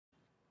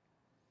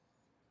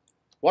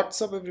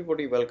What's up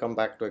everybody, welcome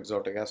back to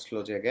Exotic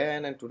Astrology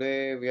again, and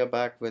today we are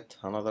back with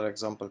another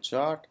example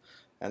chart,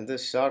 and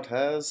this chart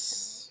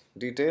has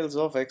details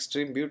of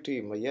extreme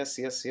beauty. Yes,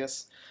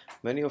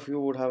 many of you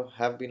would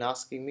have been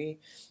asking me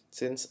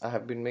since I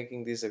have been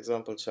making these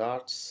example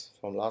charts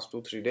from last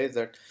 2-3 days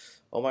that,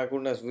 oh my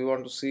goodness, we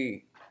want to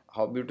see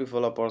how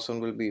beautiful a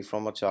person will be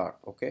from a chart.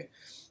 Okay,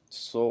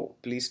 so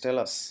please tell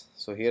us.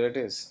 So here it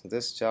is.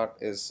 This chart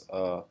is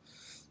a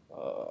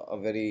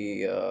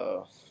very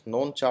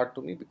known chart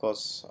to me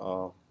because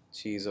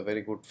she is a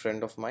very good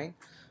friend of mine,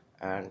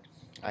 and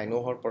I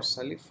know her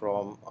personally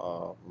from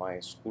my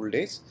school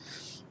days,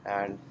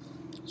 and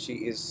she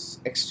is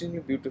extremely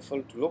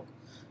beautiful to look,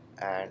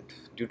 and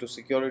due to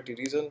security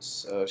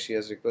reasons she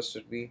has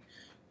requested me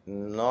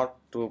not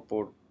to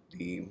put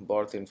the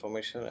birth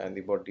information and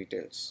the birth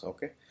details.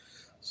 Okay,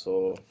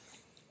 so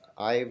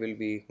I will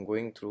be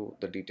going through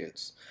the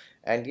details.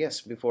 And yes,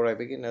 before I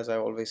begin, as I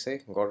always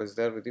say, God is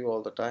there with you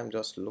all the time.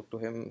 Just look to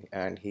Him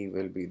and He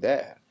will be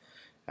there.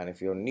 And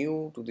if you're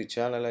new to the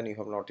channel and you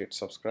have not yet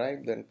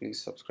subscribed, then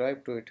please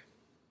subscribe to it.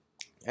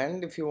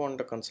 And if you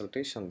want a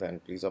consultation, then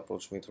please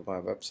approach me through my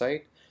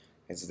website.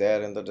 It's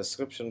there in the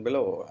description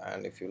below.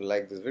 And if you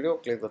like this video,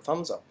 click the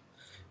thumbs up.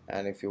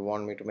 And if you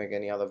want me to make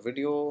any other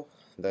video,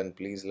 then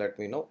please let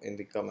me know in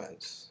the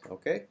comments.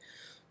 Okay,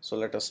 so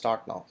let us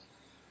start now.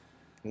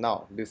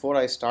 Now, before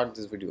I start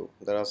this video,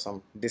 there are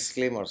some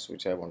disclaimers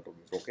which I want to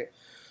give. Okay,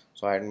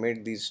 so I had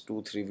made these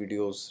 2-3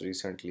 videos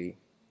recently,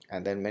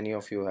 and then many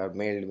of you have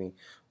mailed me,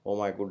 oh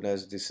my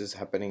goodness, this is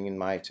happening in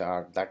my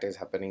chart, that is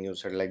happening, you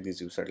said like this,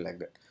 you said like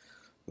that.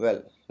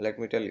 Well, let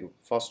me tell you,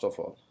 first of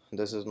all,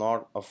 this is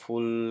not a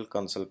full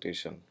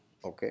consultation.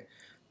 Okay,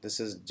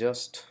 this is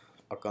just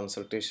a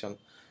consultation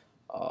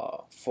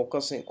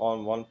focusing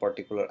on one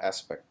particular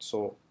aspect.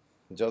 So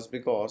just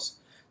because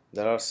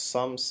there are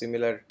some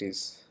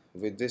similarities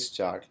with this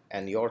chart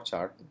and your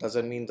chart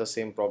doesn't mean the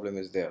same problem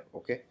is there.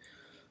 Okay,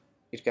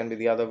 it can be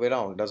the other way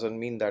around. Doesn't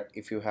mean that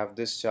if you have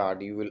this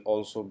chart you will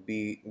also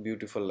be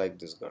beautiful like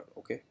this girl.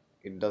 Okay,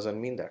 it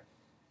doesn't mean that.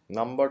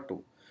 Number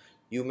two,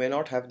 you may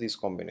not have these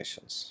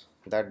combinations.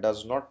 That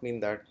does not mean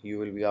that you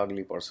will be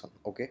ugly person.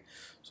 Okay,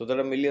 so there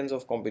are millions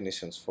of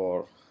combinations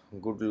for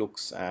good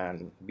looks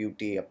and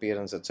beauty,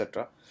 appearance,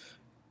 etc.,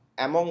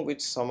 among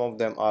which some of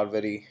them are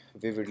very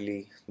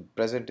vividly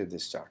present in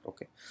this chart.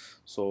 Okay,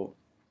 so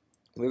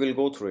we will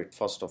go through it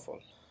first of all.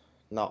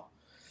 Now,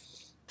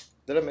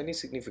 there are many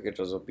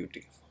significators of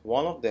beauty.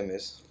 One of them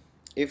is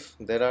if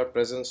there are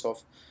presence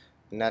of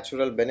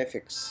natural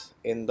benefics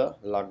in the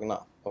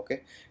lagna.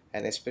 Okay,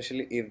 and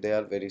especially if they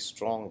are very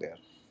strong there.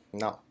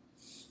 Now,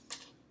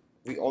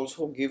 we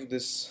also give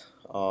this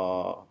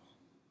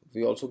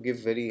we also give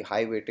very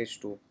high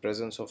weightage to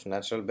presence of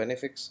natural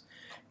benefics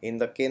in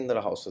the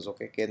Kendra houses.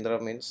 Okay,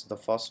 Kendra means the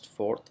first,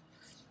 fourth,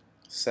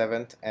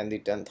 seventh and the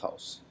 10th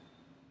house.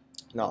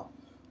 Now,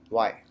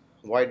 why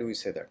do we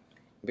say that?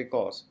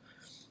 Because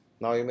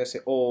now you may say,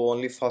 oh,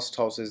 only first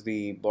house is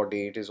the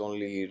body, it is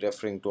only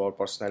referring to our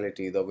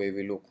personality, the way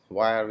we look.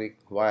 Why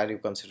are you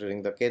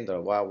considering the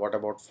Kendra? What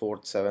about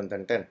fourth, seventh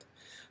and 10th?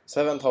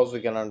 Seventh house,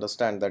 we can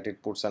understand that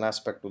it puts an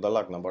aspect to the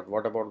lagna, but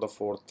what about the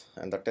fourth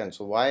and the 10th?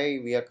 So why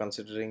we are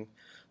considering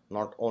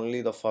not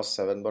only the first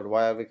seven, but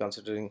why are we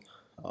considering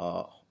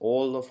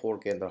all the four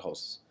Kendra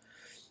houses?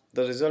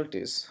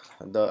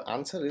 The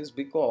answer is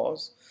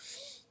because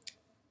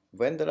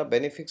when there are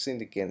benefics in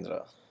the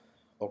Kendra,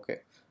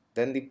 okay,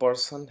 then the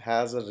person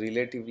has a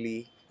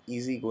relatively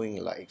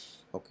easygoing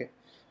life. Okay,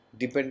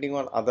 depending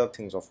on other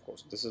things, of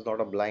course, this is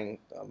not a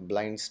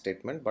blind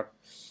statement, but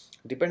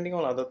depending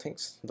on other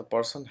things, the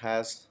person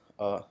has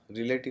a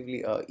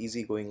relatively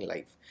easygoing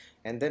life,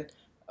 and then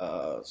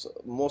so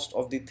most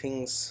of the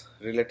things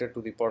related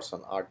to the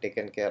person are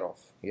taken care of.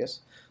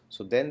 Yes,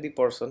 so then the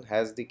person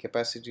has the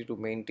capacity to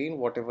maintain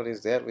whatever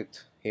is there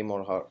with him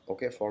or her,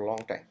 okay, for a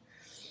long time.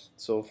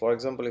 So for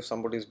example, if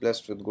somebody is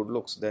blessed with good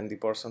looks, then the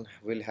person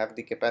will have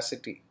the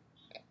capacity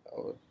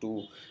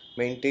to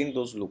maintain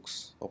those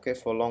looks, okay,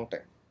 for a long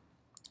time.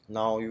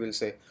 Now you will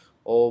say,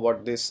 oh,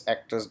 but this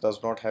actress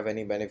does not have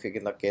any benefic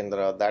in the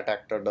Kendra, that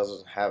actor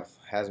doesn't have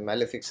has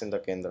malefics in the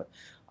Kendra.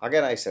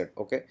 Again I said,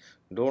 okay,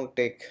 don't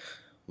take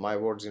my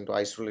words into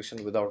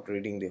isolation without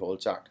reading the whole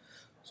chart.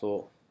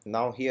 So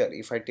now here,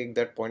 if I take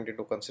that point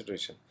into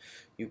consideration,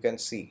 you can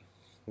see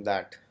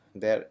that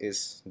there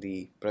is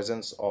the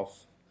presence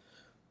of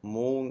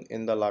moon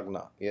in the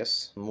lagna.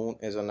 Yes, moon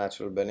is a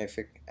natural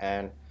benefic,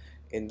 and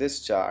in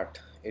this chart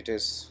it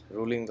is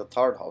ruling the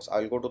third house.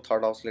 I'll go to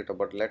third house later,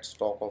 but let's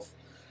talk of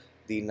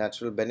the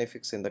natural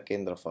benefics in the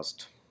Kendra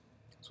first.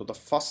 So the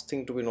first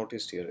thing to be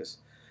noticed here is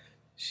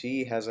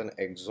she has an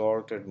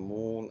exalted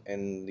moon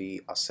in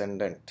the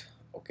ascendant.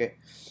 Okay,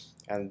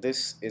 and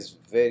this is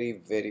very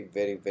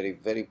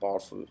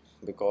powerful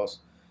because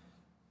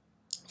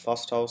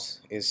first house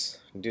is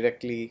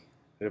directly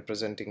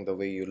representing the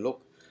way you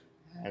look,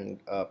 and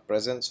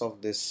presence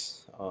of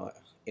this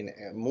in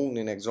moon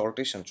in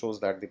exaltation shows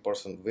that the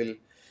person will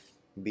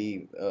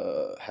be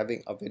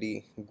having a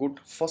very good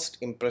first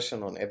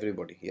impression on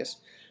everybody. Yes,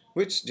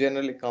 which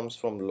generally comes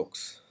from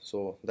looks.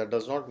 So that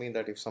does not mean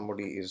that if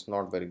somebody is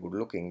not very good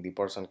looking, the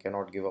person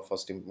cannot give a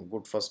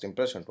good first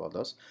impression to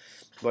others.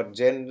 But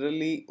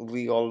generally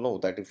we all know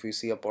that if we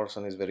see a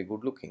person is very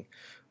good looking,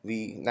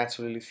 we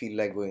naturally feel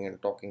like going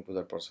and talking to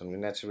that person. We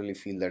naturally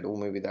feel that, oh,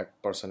 maybe that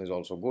person is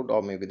also good,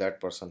 or maybe that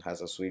person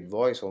has a sweet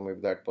voice, or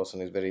maybe that person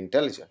is very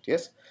intelligent.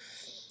 Yes.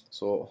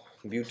 So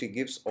beauty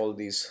gives all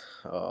these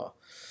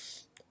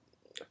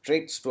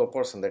traits to a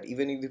person, that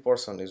even if the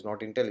person is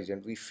not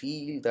intelligent, we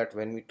feel that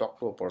when we talk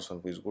to a person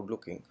who is good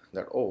looking,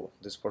 that, oh,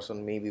 this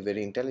person may be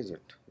very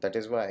intelligent. That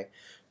is why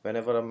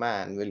whenever a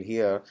man will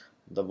hear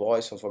the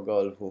voice of a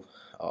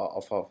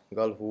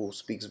girl who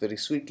speaks very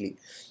sweetly,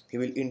 he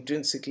will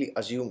intrinsically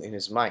assume in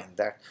his mind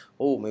that,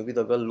 oh, maybe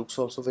the girl looks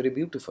also very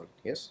beautiful.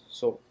 Yes.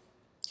 So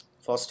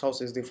first house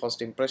is the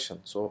first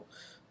impression, so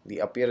the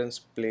appearance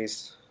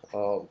plays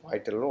a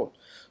vital role.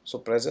 So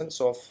presence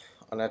of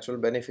a natural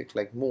benefit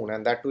like moon,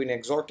 and that too in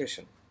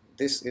exaltation,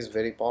 this is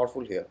very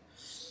powerful here.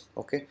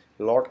 Okay,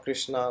 Lord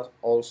Krishna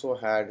also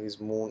had his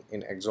moon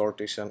in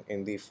exaltation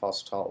in the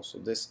first house, so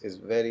this is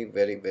very,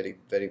 very, very,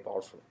 very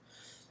powerful.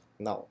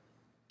 Now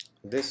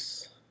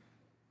this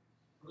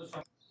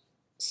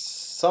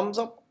sums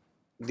up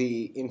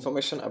the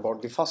information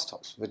about the first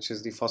house, which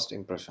is the first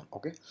impression.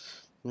 Okay,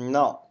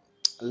 now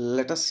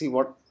let us see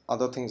what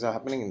other things are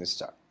happening in this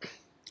chart.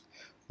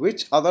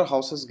 Which other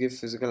houses give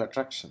physical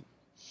attraction?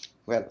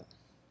 Well,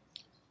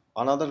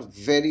 another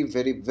very,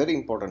 very, very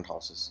important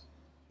houses.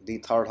 The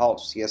third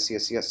house. Yes,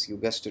 yes, yes, you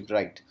guessed it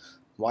right.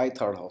 Why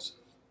third house?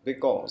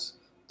 Because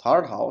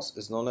third house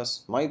is known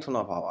as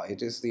Maithuna Bhava.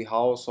 It is the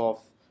house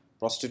of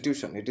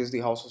prostitution. It is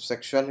the house of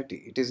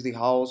sexuality. It is the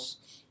house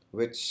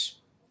which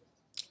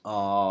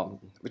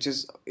which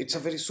is, it's a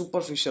very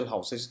superficial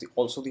house. It's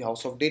also the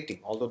house of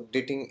dating, although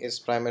dating is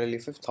primarily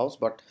fifth house,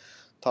 but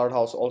third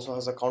house also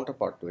has a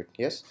counterpart to it.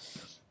 Yes,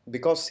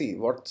 because see,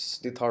 what's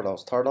the third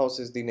house? Third house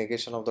is the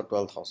negation of the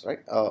 12th house, right?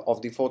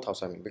 Of the fourth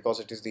house, I mean,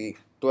 because it is the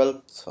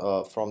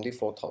 12th from the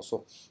fourth house.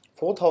 So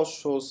fourth house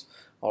shows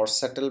our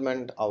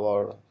settlement,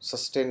 our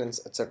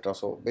sustenance, etc.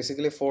 So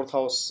basically fourth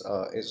house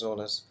is known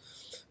as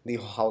the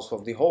house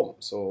of the home,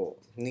 so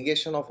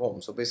negation of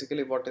home. So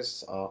basically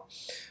what's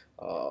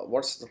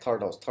the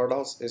third house? Third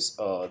house is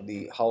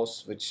the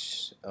house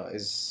which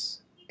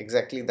is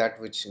exactly that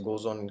which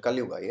goes on in Kali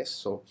Yuga. Yes,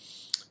 so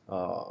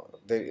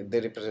they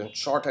represent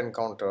short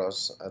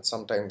encounters,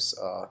 sometimes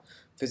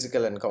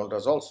physical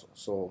encounters also.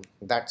 So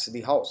that's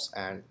the house,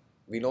 and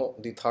we know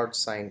the third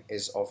sign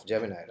is of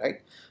Gemini,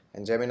 right?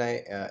 And Gemini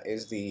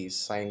is the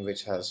sign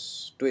which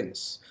has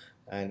twins,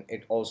 and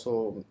it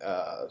also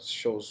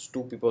shows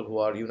two people who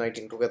are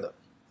uniting together.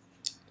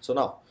 So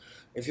now,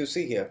 if you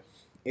see here,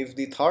 if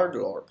the third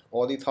lord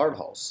or the third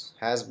house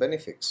has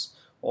benefics,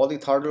 or the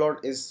third lord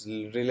is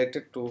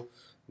related to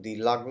the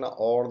Lagna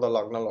or the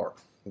Lagna lord,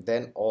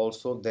 then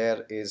also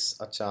there is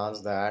a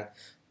chance that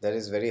there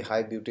is very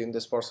high beauty in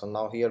this person.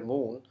 Now here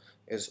moon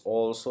is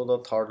also the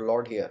third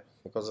lord here,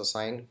 because the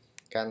sign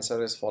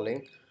Cancer is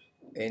falling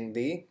in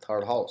the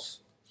third house.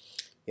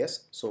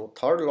 Yes, so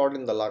third lord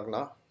in the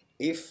Lagna,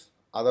 if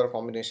other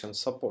combinations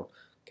support,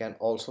 can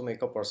also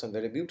make a person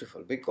very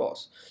beautiful,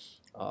 because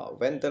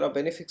when there are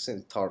benefics in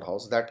the third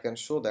house, that can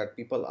show that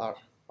people are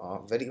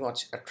very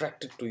much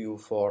attracted to you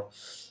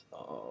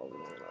um,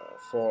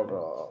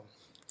 for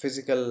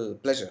physical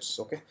pleasures.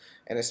 Okay,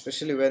 and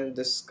especially when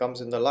this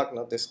comes in the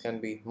Lagna, this can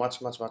be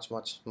much, much, much,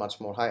 much, much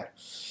more higher.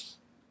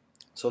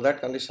 So that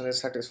condition is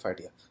satisfied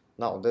here.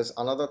 Now there's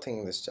another thing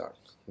in this chart.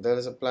 There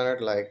is a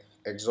planet like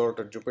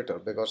exalted Jupiter,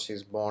 because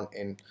she's born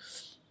in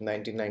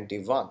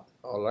 1991,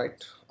 all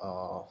right,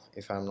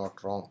 if I'm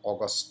not wrong,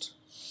 August.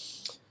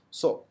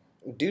 So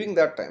during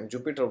that time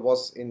Jupiter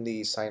was in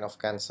the sign of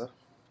Cancer,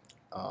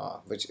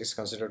 which is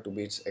considered to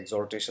be its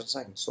exaltation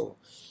sign. So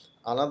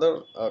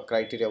another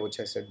criteria which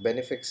I said,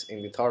 benefics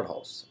in the third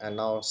house, and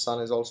now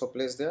Sun is also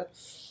placed there,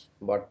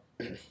 but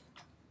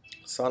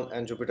Sun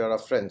and Jupiter are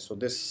friends, so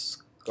this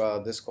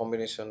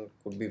combination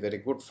could be very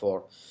good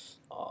uh,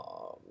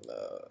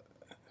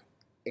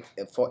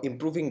 for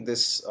improving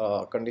this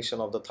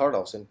condition of the third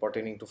house in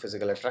pertaining to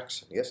physical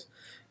attraction. Yes,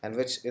 and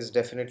which is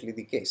definitely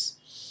the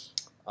case.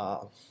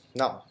 uh,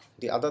 Now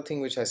the other thing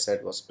which I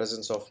said was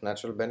presence of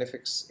natural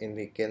benefics in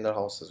the Kendra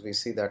houses. We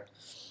see that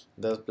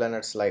the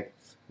planets like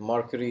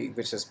Mercury,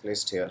 which is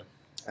placed here,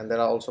 and there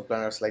are also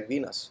planets like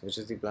Venus, which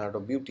is the planet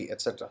of beauty,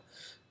 etc.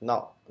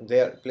 Now they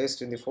are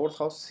placed in the fourth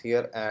house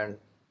here, and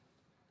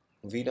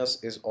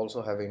Venus is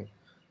also having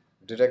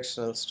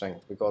directional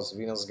strength, because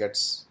Venus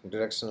gets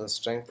directional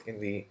strength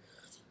in the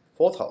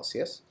fourth house.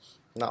 Yes,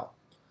 now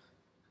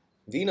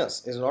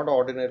Venus is not an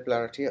ordinary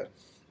planet here,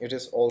 it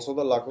is also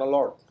the Lagna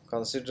lord,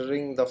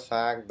 considering the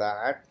fact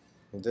that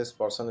this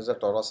person is a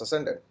Taurus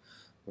ascendant,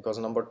 because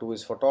number 2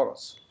 is for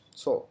Taurus.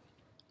 So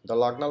the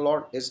Lagna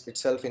lord is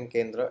itself in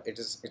Kendra, it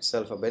is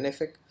itself a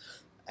benefic,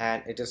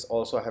 and it is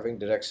also having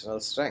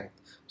directional strength.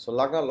 So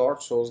Lagna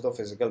lord shows the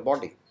physical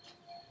body.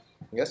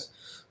 Yes,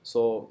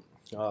 so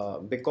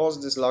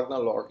because this Lagna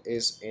lord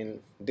is in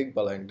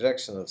Digbala, in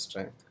directional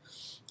strength,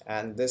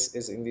 and this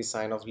is in the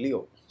sign of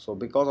Leo. So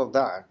because of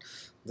that,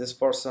 this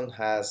person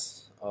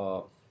has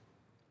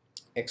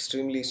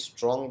extremely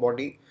strong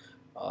body.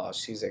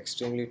 She's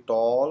extremely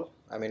tall.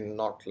 I mean,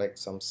 not like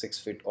some 6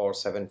 feet or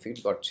 7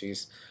 feet, but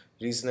she's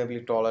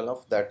reasonably tall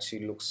enough that she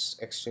looks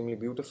extremely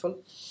beautiful.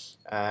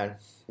 And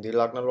the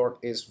Lagna Lord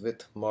is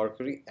with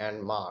Mercury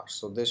and Mars.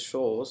 So this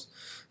shows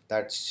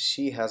that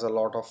she has a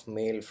lot of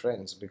male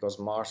friends, because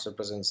Mars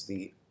represents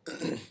the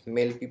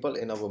male people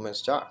in a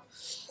woman's chart,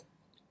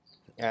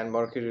 and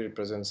Mercury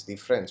represents the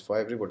friends for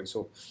everybody.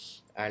 So,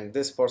 and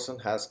this person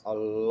has a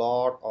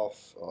lot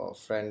of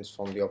friends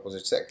from the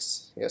opposite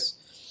sex.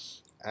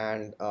 Yes.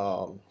 And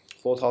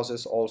fourth house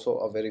is also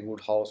a very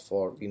good house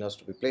for Venus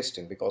to be placed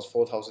in, because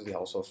fourth house is the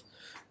house of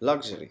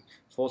luxury.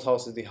 Fourth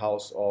house is the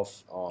house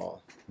of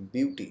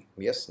beauty.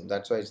 Yes,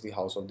 that's why it's the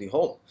house of the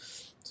home.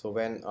 So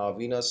when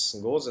Venus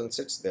goes and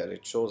sits there,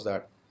 it shows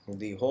that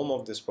the home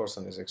of this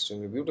person is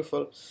extremely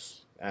beautiful,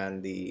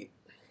 and the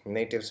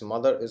native's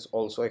mother is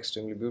also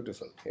extremely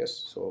beautiful.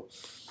 Yes, so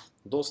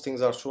those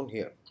things are shown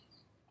here.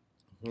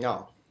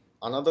 Now,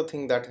 another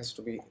thing that has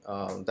to be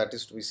that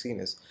is to be seen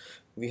is,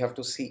 we have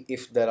to see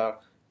if there are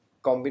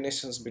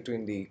combinations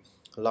between the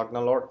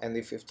Lagna Lord and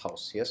the fifth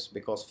house. Yes,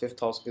 because fifth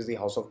house is the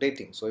house of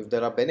dating. So if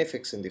there are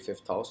benefics in the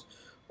fifth house,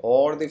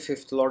 or the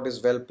fifth lord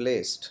is well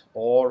placed,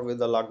 or with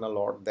the Lagna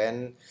Lord,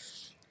 then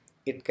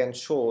it can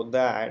show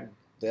that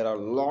there are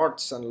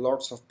lots and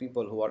lots of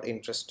people who are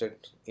interested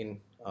in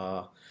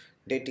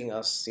dating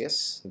us.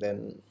 Yes,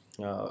 then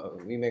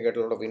we may get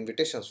a lot of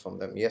invitations from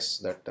them. Yes,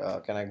 that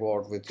can I go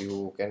out with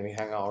you, can we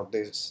hang out,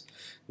 this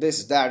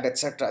that,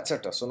 etc.,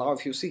 etc. So now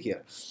if you see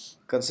here,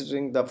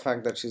 considering the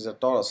fact that she's a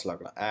Taurus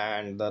Lagna,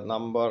 and the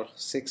number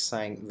 6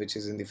 sign, which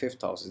is in the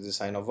fifth house, is the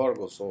sign of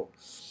Virgo. So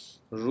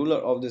ruler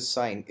of this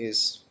sign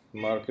is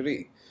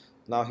Mercury.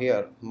 Now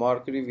here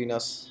Mercury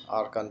Venus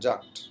are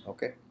conjunct.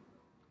 Okay,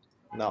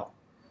 now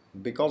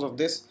because of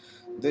this,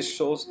 this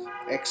shows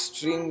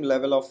extreme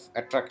level of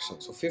attraction.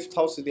 So fifth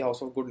house is the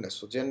house of goodness.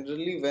 So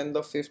generally when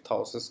the fifth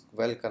house is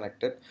well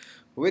connected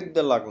with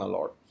the Lagna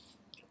Lord,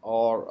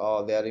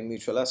 or they are in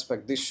mutual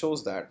aspect, this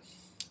shows that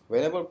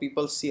whenever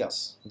people see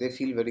us, they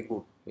feel very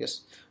good.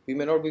 Yes, we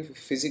may not be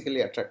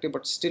physically attractive,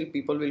 but still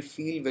people will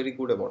feel very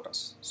good about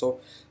us. So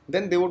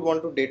then they would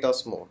want to date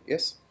us more.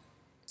 Yes,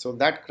 so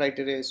that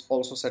criteria is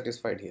also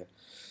satisfied here.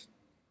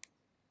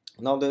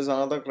 Now there is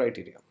another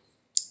criteria.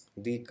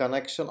 The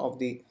connection of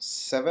the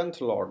seventh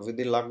lord with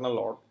the Lagna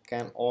Lord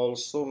can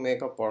also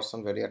make a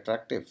person very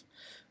attractive,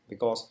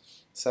 because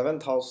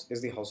seventh house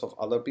is the house of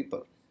other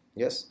people.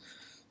 Yes,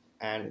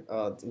 and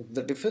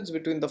the difference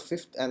between the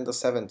fifth and the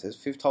seventh is,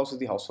 fifth house is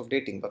the house of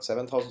dating, but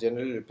seventh house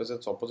generally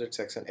represents opposite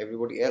sex and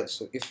everybody else.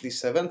 So if the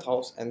seventh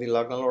house and the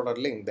Lagna Lord are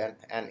linked, then,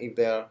 and if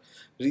they are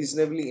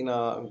reasonably in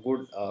a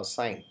good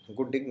sign,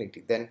 good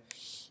dignity, then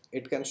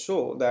it can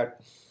show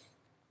that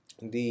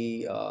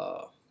the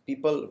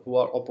people who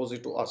are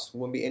opposite to us,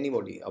 who may be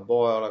anybody, a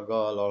boy or a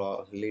girl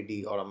or a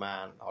lady or a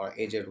man or an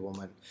aged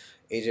woman,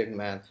 aged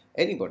man,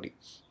 anybody,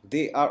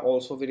 they are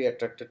also very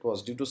attracted to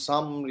us due to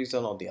some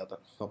reason or the other.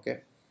 Okay,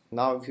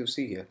 now if you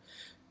see here,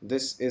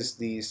 this is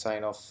the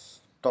sign of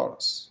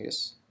Taurus.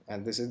 Yes,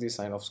 and this is the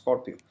sign of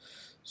Scorpio.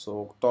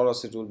 So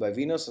Taurus is ruled by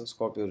Venus and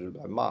Scorpio is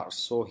ruled by Mars.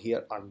 So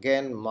here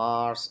again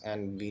Mars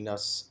and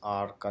Venus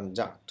are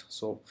conjunct.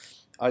 So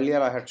earlier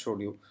I had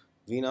showed you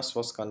Venus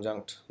was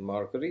conjunct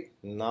Mercury.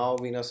 Now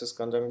Venus is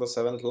conjunct the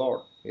seventh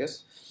lord.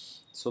 Yes,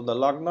 so the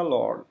Lagna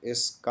Lord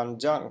is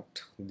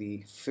conjunct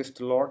the fifth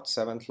lord,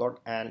 seventh lord,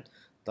 and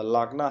the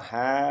Lagna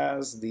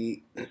has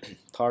the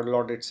third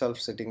lord itself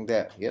sitting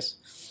there. Yes,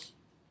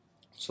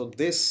 so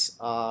these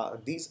are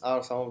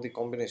some of the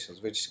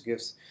combinations which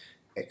gives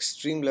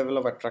extreme level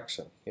of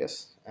attraction.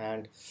 Yes,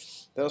 and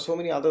there are so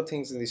many other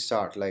things in this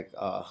chart, like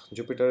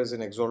Jupiter is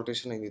in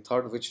exaltation in the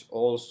third, which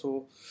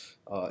also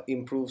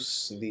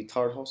improves the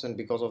third house, and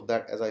because of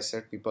that, as I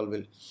said, people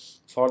will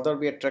further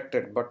be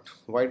attracted. But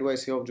why do I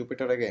say of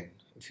Jupiter again?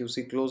 If you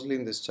see closely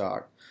in this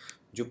chart,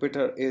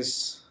 Jupiter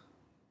is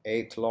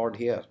eighth lord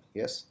here.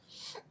 Yes,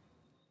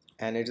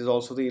 and it is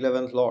also the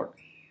 11th lord.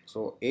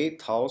 So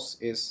eighth house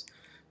is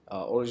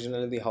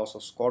originally the house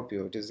of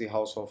Scorpio. It is the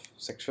house of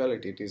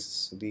sexuality, it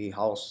is the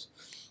house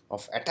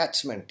of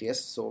attachment.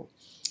 Yes, so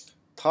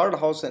third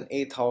house and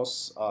eighth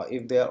house,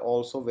 if they are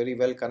also very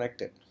well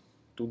connected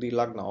to the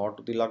Lagna or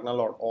to the Lagna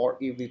Lord, or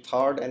if the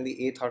third and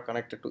the eighth are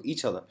connected to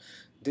each other,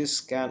 this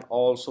can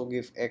also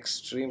give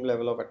extreme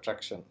level of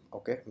attraction.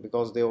 Okay,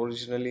 because they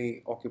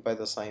originally occupy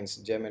the signs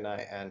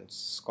Gemini and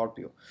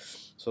Scorpio.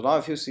 So now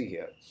if you see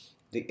here,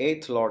 the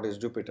eighth lord is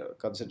Jupiter,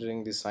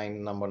 considering the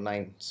sign number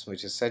 9,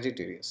 which is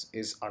Sagittarius,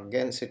 is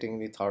again sitting in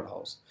the third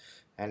house,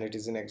 and it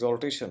is in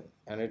exaltation,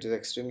 and it is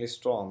extremely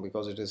strong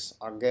because it is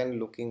again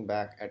looking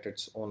back at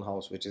its own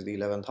house, which is the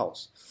 11th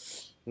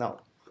house.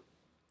 Now,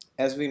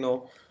 as we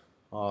know,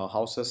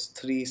 houses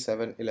 3,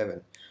 7,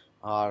 11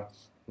 are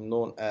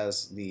known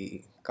as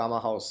the Kama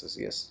houses.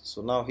 Yes,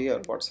 so now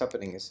here what's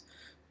happening is,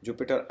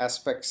 Jupiter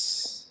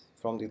aspects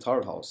from the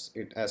third house,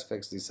 it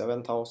aspects the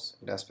 7th house,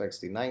 it aspects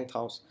the 9th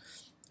house,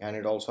 and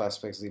it also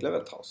aspects the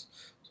 11th house.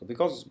 So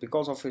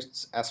because of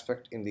its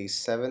aspect in the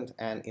 7th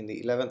and in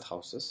the 11th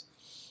houses,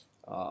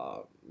 uh,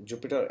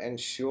 Jupiter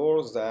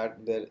ensures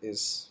that there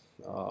is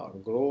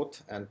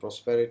growth and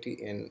prosperity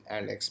in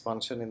and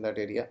expansion in that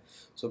area.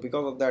 So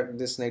because of that,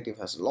 this native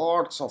has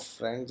lots of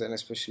friends, and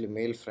especially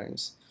male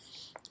friends.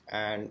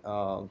 And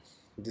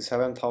the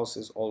 7th house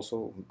is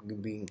also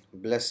being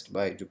blessed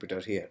by Jupiter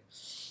here.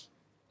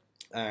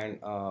 And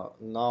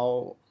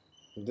now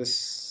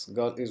this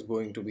girl is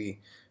going to be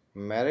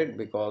married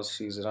because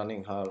she's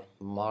running her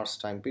Mars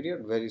time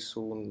period. Very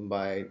soon,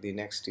 by the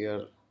next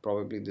year,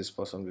 probably this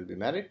person will be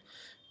married,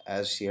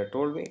 as she had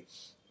told me.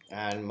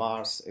 And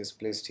Mars is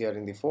placed here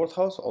in the 4th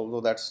house,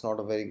 although that's not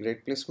a very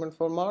great placement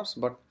for Mars,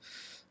 but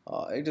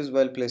it is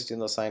well placed in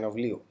the sign of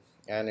Leo,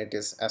 and it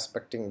is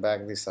aspecting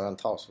back the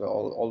 7th house, where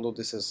although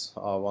this is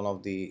one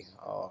of the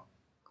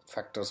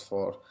factors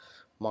for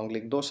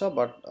Manglik dosha,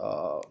 but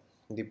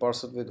the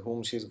person with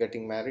whom she is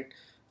getting married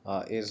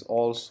is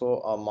also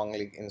a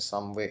Manglik in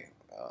some way,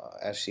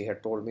 as she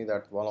had told me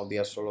that one of the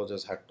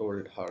astrologers had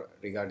told her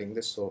regarding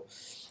this. So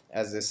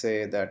as they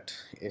say that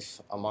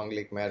if a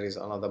Manglik marries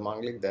another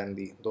Manglik, then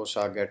the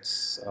dosha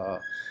gets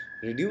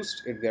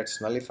reduced, it gets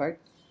nullified.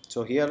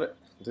 So here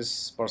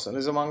this person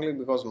is a Manglik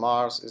because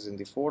Mars is in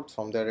the 4th.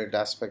 From there it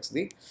aspects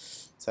the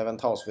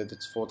 7th house with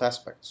its 4th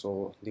aspect.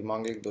 So the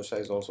Manglik dosha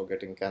is also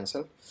getting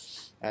cancelled.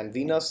 And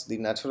Venus, the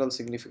natural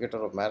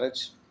significator of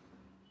marriage,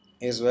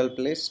 is well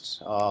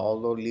placed.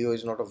 Although Leo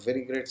is not a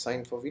very great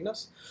sign for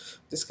Venus,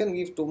 this can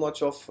give too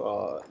much of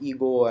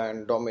ego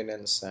and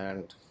dominance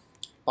and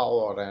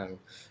power and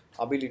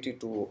ability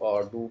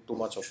to do too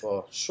much of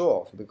a show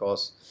off,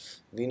 because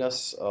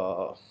Venus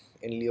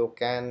in Leo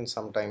can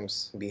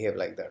sometimes behave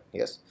like that.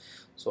 Yes.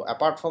 So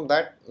apart from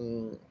that,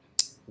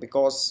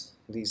 because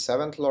the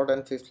 7th lord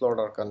and 5th lord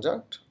are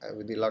conjunct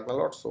with the Lagna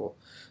lord, so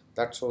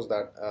that shows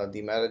that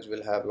the marriage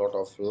will have a lot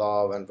of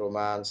love and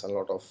romance and a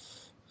lot of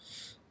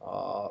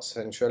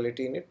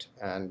sensuality in it.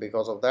 And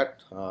because of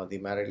that, the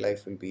married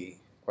life will be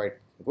quite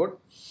good,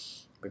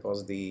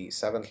 because the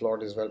 7th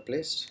lord is well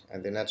placed,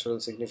 and the natural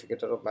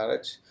significator of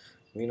marriage,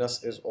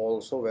 Venus, is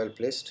also well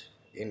placed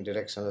in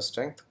directional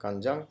strength,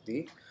 conjunct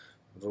the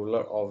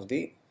ruler of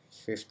the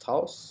 5th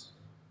house.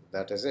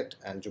 That is it.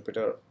 And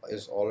Jupiter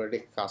is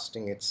already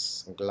casting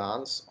its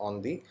glance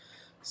on the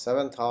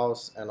 7th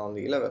house and on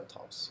the 11th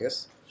house.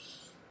 Yes.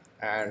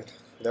 And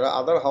there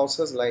are other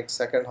houses, like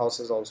 2nd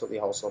house is also the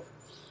house of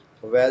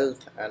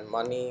wealth and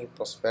money,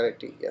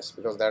 prosperity. Yes,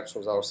 because that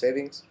shows our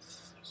savings.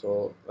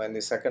 So when the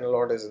 2nd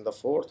lord is in the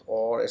 4th,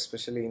 or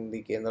especially in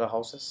the Kendra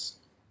houses,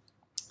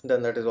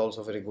 then that is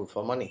also very good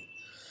for money.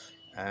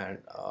 And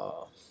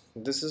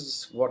this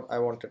is what I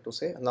wanted to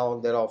say. Now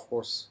there are of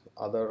course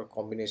other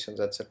combinations,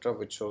 etc.,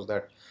 which shows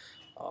that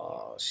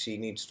she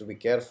needs to be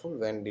careful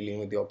when dealing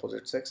with the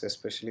opposite sex,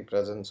 especially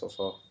presence of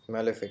a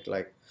malefic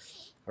like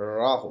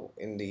Rahu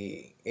in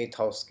the 8th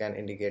house can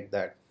indicate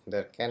that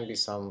there can be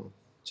some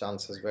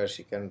chances where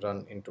she can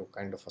run into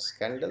kind of a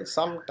scandal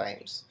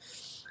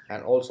sometimes.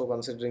 And also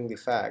considering the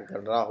fact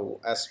that Rahu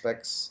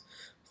aspects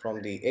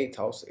from the 8th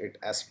house, it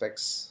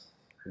aspects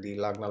the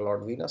Lagna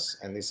Lord Venus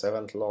and the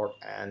 7th Lord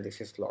and the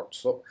 5th Lord.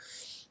 So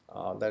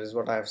that is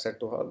what I have said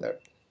to her,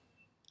 that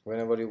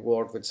whenever you go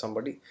out with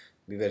somebody,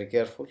 be very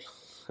careful.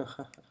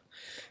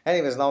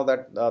 Anyways, now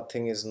that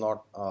thing is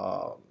not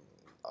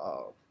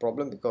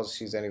problem, because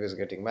she's anyways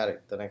getting married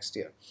the next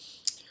year.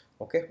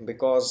 Okay,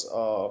 because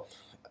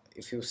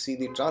if you see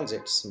the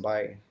transits,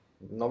 by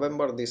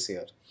November this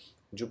year,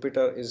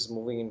 Jupiter is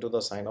moving into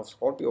the sign of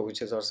Scorpio,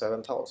 which is our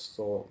 7th house.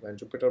 So when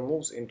Jupiter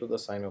moves into the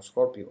sign of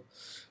Scorpio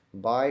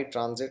by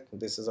transit,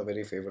 this is a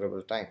very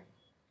favorable time.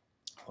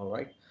 All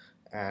right.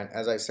 And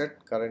as I said,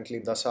 currently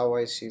dasha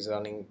wise she's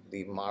running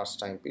the Mars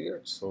time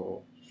period,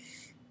 so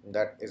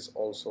that is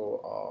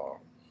also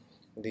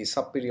the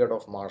sub period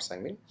of Mars, I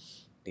mean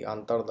the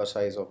antar dasha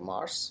is of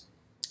Mars.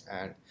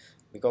 And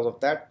because of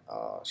that,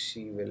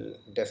 she will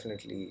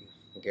definitely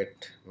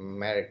get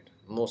married,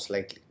 most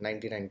likely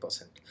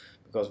 99%,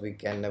 because we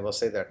can never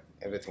say that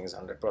everything is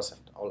 100%.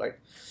 All right.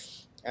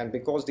 And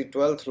because the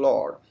 12th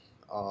lord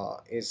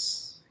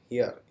is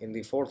here in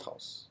the 4th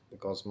house,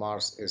 because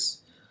Mars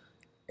is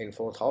in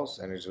 4th house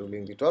and is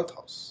ruling the 12th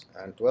house,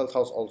 and 12th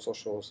house also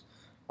shows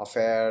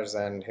affairs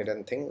and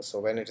hidden things. So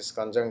when it is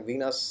conjunct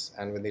Venus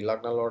and with the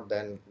Lagna lord,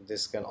 then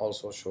this can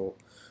also show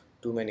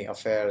too many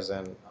affairs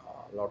and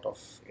a lot of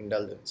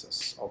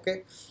indulgences.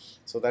 Okay,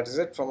 so that is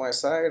it from my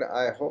side.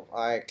 I hope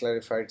I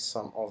clarified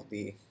some of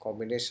the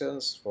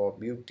combinations for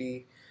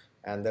beauty,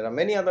 and there are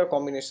many other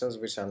combinations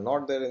which are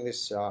not there in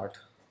this chart,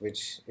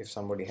 which if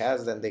somebody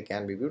has, then they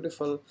can be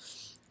beautiful.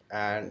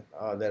 And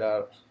there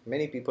are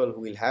many people who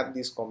will have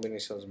these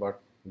combinations,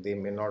 but they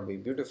may not be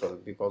beautiful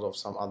because of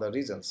some other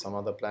reasons. Some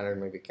other planet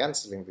may be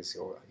cancelling this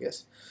yoga.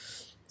 Yes,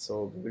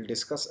 so we will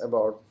discuss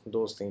about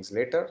those things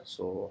later.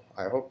 So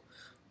I hope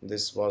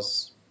this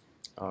was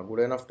good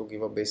enough to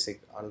give a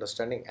basic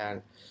understanding.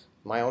 And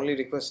my only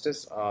request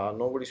is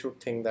nobody should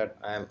think that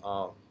I am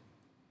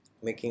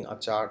making a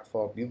chart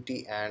for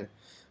beauty and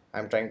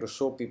I'm trying to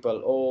show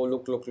people, oh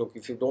look,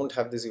 if you don't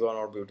have this you are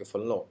not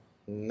beautiful. No,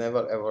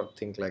 never ever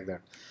think like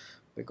that,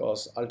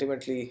 because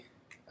ultimately,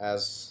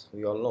 as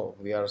we all know,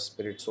 we are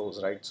spirit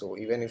souls, right? So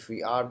even if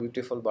we are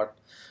beautiful but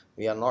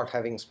we are not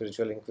having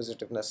spiritual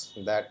inquisitiveness,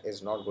 that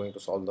is not going to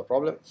solve the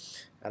problem.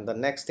 And the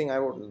last thing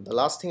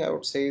I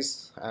would say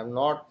is, I'm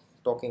not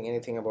talking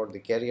anything about the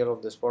career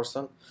of this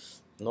person,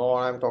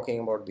 nor I'm talking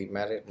about the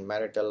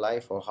marital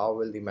life or how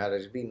will the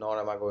marriage be, nor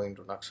am I going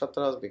to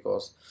nakshatras,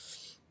 because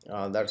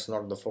that's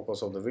not the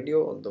focus of the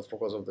video. The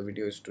focus of the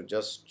video is to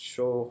just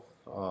show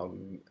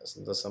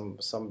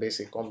some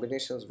basic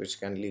combinations which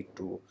can lead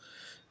to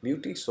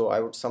beauty. So I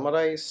would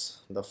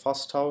summarize: the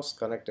first house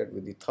connected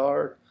with the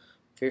third,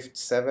 fifth,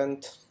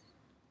 seventh,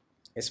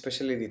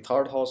 especially the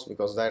third house,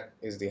 because that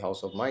is the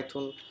house of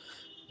Maithun,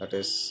 that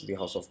is the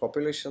house of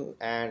population,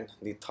 and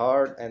the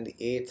third and the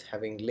eighth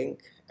having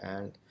link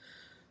and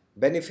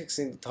benefics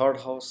in the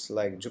third house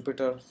like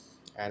Jupiter,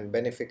 and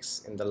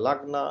benefics in the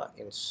Lagna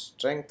in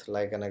strength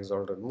like an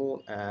exalted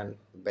moon, and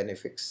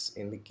benefics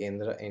in the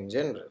Kendra in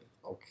general.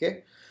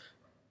 Okay,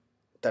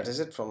 that is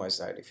it from my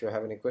side. If you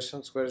have any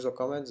questions, queries or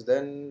comments,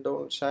 then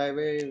don't shy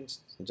away,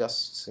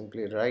 just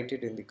simply write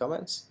it in the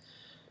comments.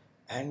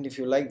 And if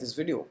you like this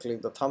video,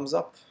 click the thumbs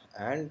up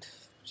and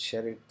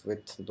share it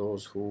with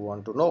those who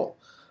want to know,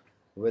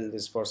 will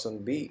this person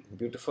be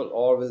beautiful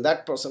or will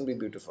that person be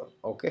beautiful?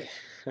 Okay.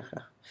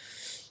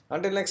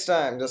 Until next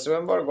time, just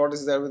remember, God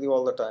is there with you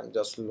all the time.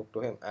 Just look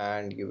to him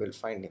and you will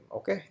find him.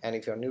 Okay, and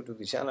if you're new to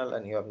the channel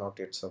and you have not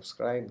yet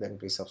subscribed, then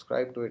please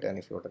subscribe to it. And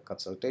if you want a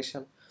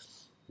consultation,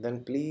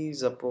 then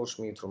please approach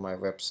me through my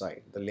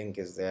website. The link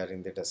is there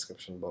in the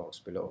description box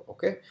below.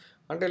 Okay,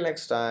 until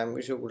next time,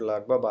 wish you good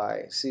luck. Bye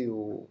bye, see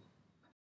you.